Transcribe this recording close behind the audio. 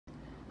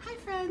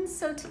friends,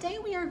 so today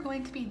we are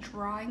going to be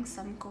drawing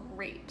some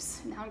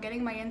grapes. Now I'm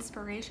getting my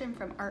inspiration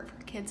from Art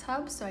for Kids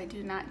Hub, so I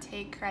do not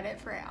take credit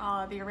for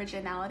the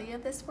originality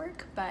of this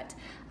work, but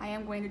I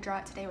am going to draw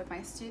it today with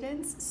my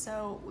students.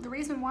 So the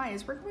reason why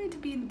is we're going to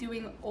be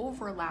doing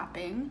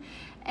overlapping,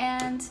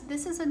 and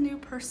this is a new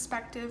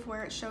perspective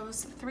where it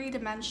shows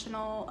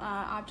three-dimensional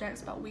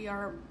objects, but we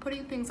are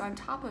putting things on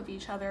top of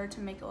each other to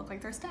make it look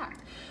like they're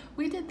stacked.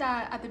 We did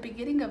that at the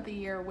beginning of the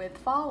year with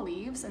fall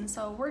leaves, and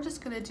so we're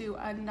just going to do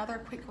another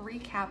quick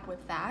recap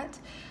with that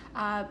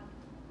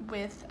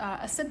with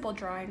a simple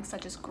drawing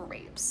such as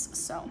grapes.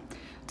 So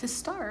to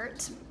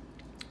start,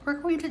 we're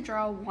going to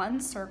draw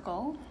one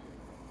circle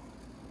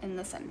in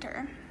the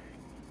center.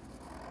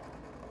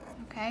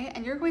 Okay,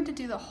 and you're going to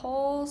do the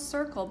whole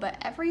circle, but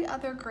every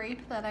other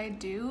grape that I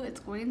do, it's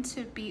going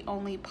to be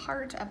only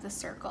part of the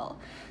circle.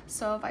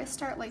 So if I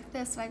start like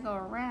this and I go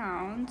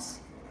around,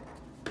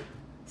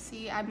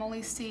 see, I'm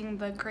only seeing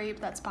the grape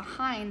that's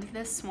behind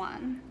this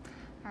one.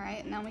 All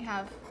right, now we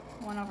have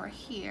one over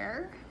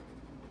here.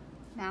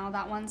 Now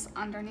that one's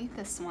underneath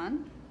this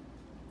one.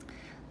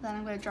 Then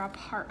I'm going to draw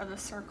part of the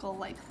circle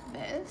like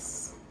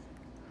this.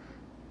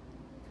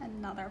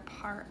 Another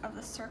part of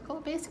the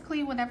circle.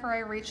 Basically, whenever I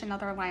reach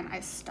another line, I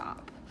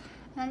stop.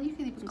 And you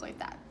can even go like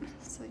that,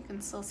 so you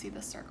can still see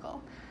the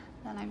circle.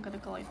 Then I'm going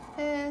to go like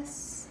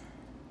this.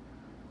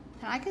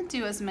 And I can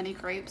do as many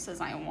grapes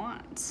as I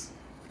want.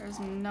 There's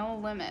no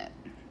limit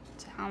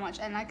to how much,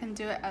 and I can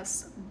do it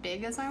as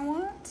big as I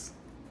want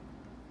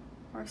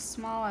or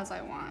small as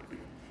I want.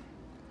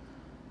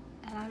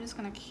 And I'm just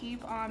going to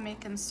keep on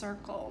making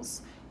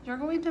circles. You're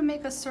going to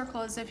make a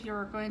circle as if you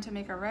were going to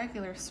make a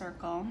regular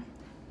circle.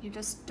 You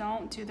just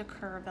don't do the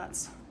curve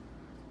that's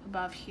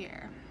above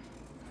here.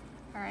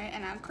 All right,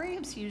 and now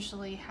grapes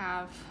usually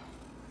have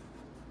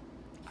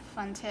a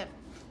fun tip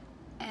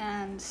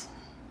and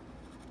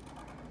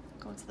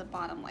go to the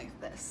bottom like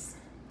this.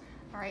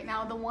 All right,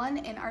 now the one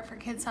in Art for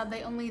Kids Hub,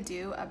 they only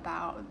do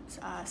about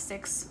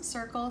 6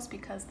 circles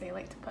because they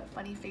like to put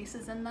funny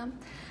faces in them,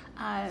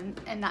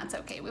 and that's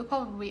okay. We'll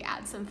probably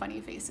add some funny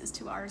faces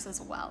to ours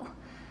as well.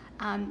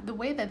 The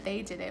way that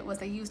they did it was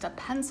they used a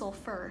pencil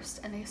first,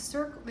 and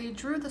they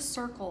drew the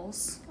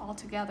circles all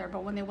together,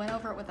 but when they went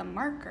over it with a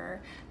marker,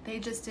 they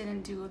just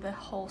didn't do the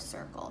whole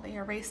circle. They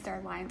erased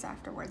their lines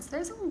afterwards.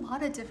 There's a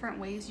lot of different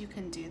ways you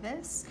can do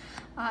this.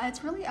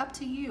 It's really up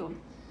to you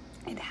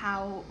and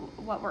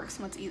what works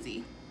and what's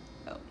easy.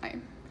 Oh, my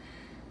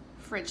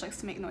fridge likes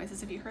to make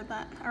noises if you heard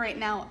that. All right,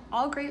 now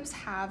all grapes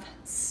have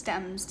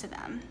stems to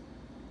them.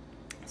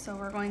 So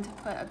we're going to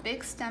put a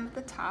big stem at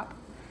the top,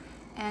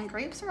 and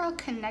grapes are all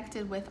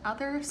connected with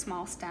other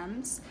small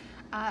stems.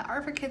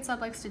 Art for Kids Hub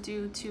likes to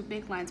do 2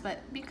 big lines, but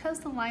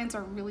because the lines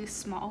are really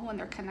small when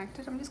they're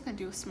connected, I'm just gonna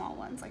do small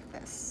ones like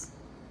this.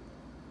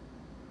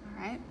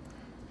 All right,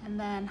 and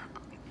then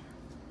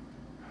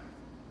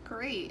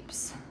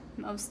grapes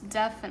most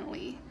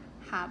definitely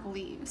have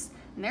leaves,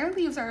 and their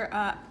leaves are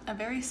a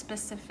very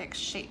specific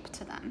shape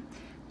to them.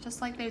 Just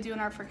like they do in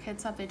Art for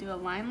Kids Hub, they do a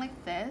line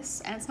like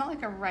this, and it's not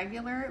like a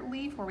regular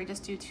leaf where we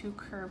just do 2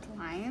 curved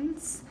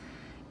lines.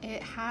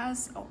 It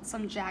has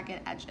some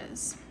jagged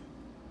edges.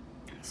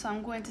 So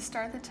I'm going to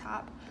start at the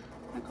top.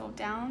 I'm gonna go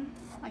down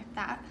like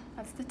that.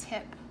 That's the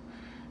tip.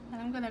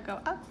 And I'm gonna go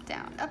up,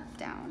 down, up,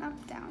 down,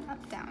 up, down,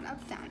 up, down,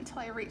 up, down until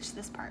I reach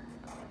this part.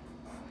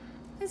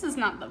 This is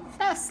not the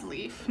best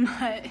leaf,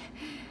 and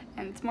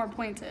it's more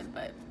pointed,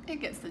 but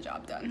it gets the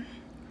job done.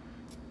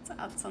 Let's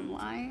add some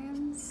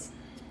lines.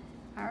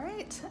 All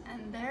right,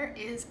 and there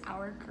is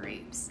our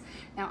grapes.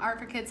 Now, Art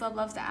for Kids Hub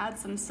loves to add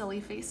some silly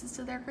faces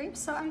to their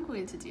grapes, so I'm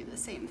going to do the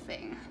same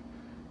thing.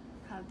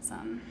 Add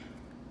some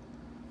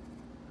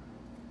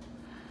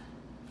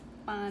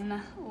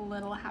fun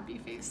little happy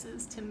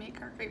faces to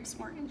make our grapes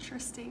more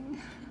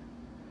interesting.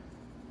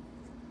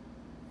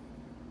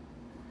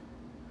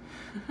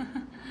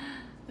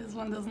 This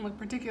one doesn't look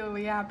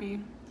particularly happy.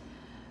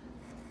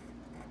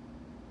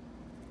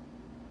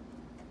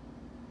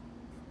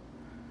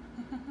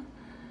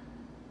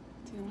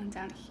 Do one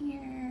down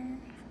here.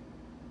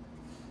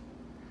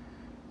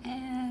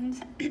 And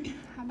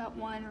how about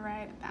one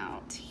right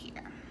about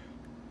here?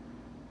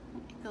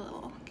 Make a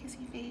little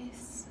kissy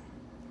face.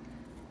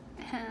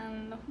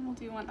 And we'll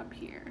do one up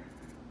here.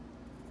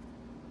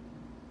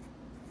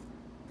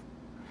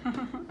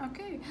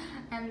 Okay,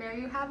 and there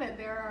you have it.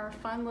 There are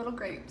fun little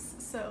grapes.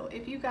 So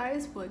if you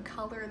guys would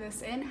color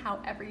this in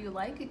however you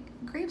like,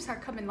 grapes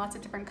come in lots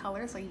of different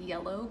colors like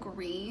yellow,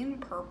 green,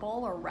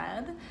 purple, or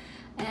red.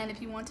 And if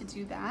you want to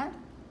do that,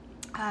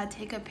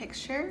 take a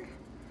picture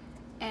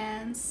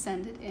and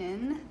send it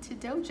in to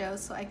Dojo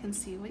so I can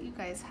see what you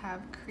guys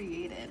have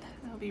created.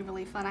 That'll be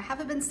really fun. I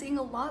haven't been seeing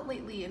a lot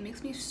lately. It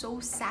makes me so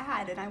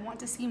sad and I want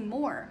to see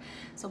more.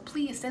 So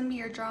please send me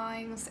your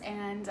drawings,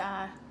 and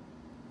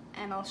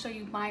I'll show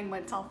you mine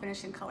when it's all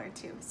finished in color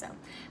too. So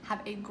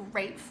have a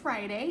great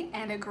Friday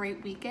and a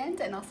great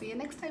weekend, and I'll see you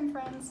next time,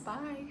 friends.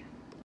 Bye.